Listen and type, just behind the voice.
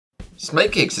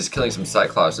Smitecakes is killing some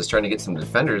Cyclops is trying to get some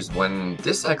defenders when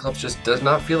this Cyclops just does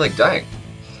not feel like dying.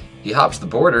 He hops the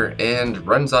border and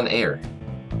runs on air.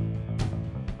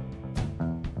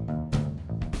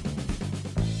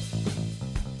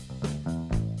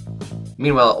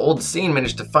 Meanwhile, Old Scene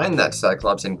managed to find that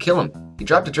Cyclops and kill him. He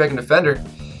dropped a Dragon Defender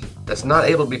that's not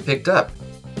able to be picked up.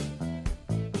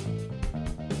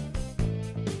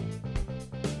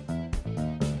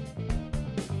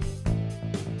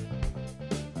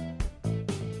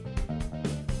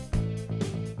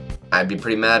 I'd be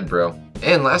pretty mad, bro.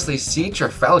 And lastly, C.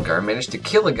 Trafalgar managed to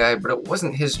kill a guy, but it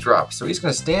wasn't his drop, so he's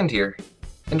gonna stand here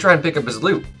and try and pick up his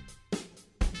loot.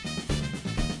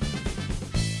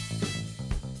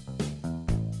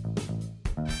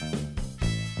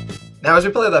 Now as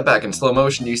we play that back in slow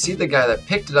motion, you see the guy that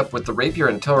picked it up with the rapier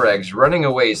and toe rags running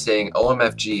away saying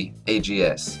OMFG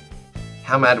AGS.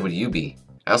 How mad would you be?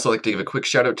 I also like to give a quick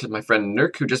shout out to my friend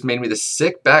Nurk who just made me this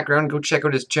sick background. Go check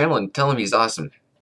out his channel and tell him he's awesome.